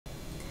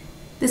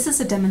This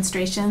is a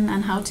demonstration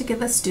on how to give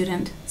a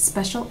student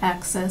special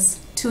access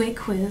to a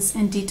quiz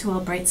in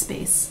D2L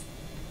Brightspace.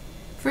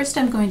 First,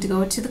 I'm going to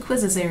go to the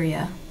Quizzes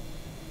area.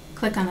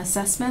 Click on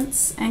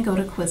Assessments and go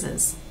to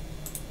Quizzes.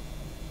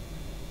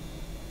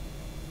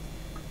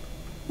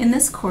 In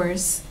this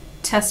course,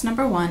 test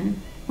number 1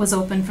 was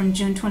open from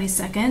June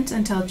 22nd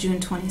until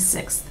June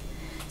 26th.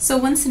 So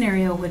one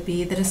scenario would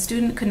be that a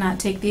student could not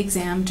take the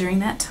exam during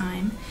that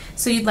time,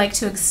 so you'd like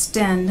to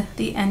extend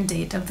the end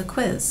date of the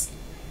quiz.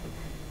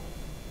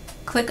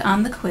 Click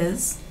on the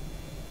quiz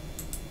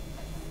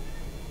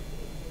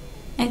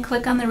and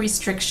click on the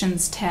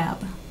Restrictions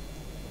tab.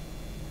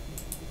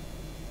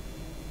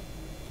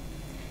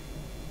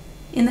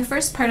 In the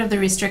first part of the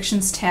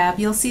Restrictions tab,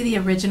 you'll see the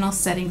original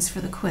settings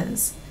for the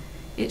quiz.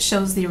 It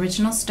shows the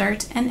original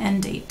start and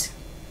end date.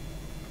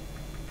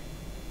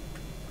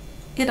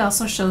 It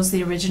also shows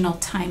the original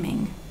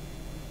timing.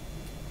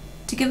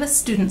 To give a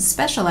student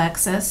special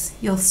access,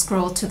 you'll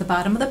scroll to the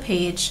bottom of the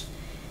page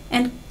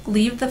and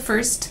leave the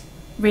first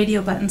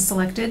radio button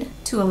selected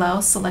to allow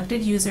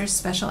selected users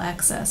special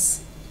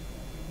access.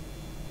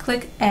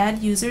 Click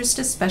Add Users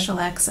to Special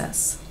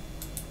Access.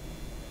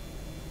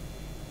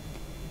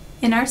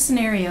 In our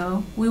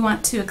scenario, we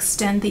want to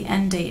extend the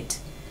end date.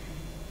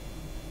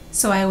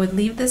 So I would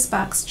leave this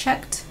box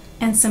checked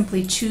and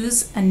simply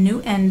choose a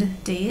new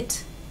end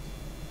date.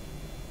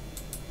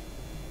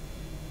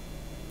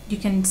 You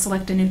can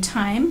select a new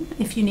time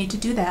if you need to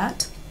do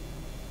that.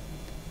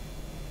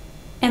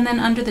 And then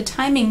under the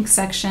timing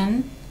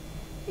section,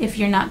 if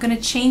you're not going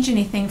to change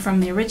anything from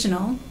the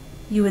original,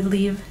 you would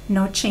leave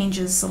no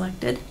changes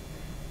selected.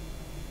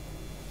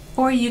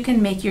 Or you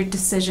can make your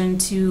decision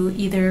to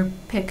either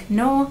pick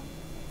no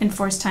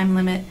enforced time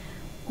limit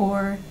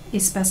or a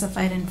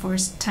specified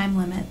enforced time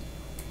limit.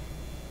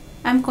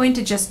 I'm going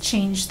to just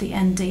change the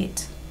end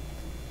date.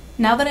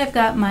 Now that I've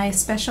got my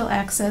special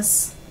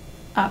access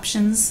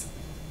options,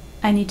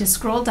 I need to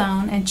scroll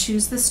down and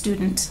choose the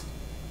student.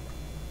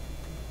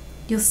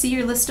 You'll see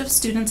your list of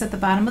students at the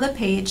bottom of the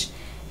page,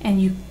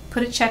 and you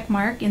put a check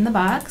mark in the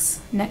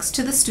box next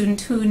to the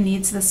student who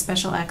needs the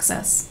special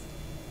access.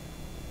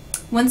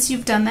 Once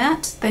you've done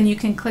that, then you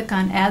can click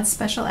on Add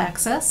Special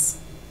Access.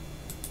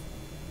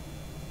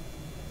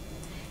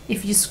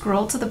 If you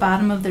scroll to the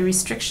bottom of the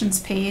restrictions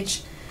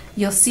page,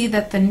 you'll see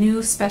that the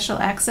new special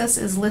access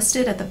is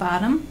listed at the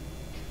bottom.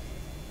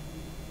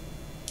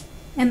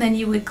 And then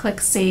you would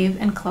click Save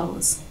and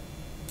Close.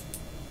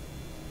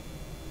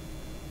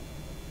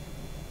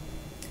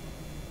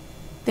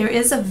 There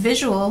is a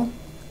visual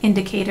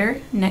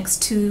indicator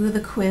next to the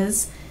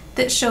quiz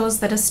that shows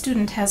that a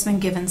student has been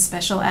given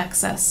special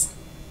access.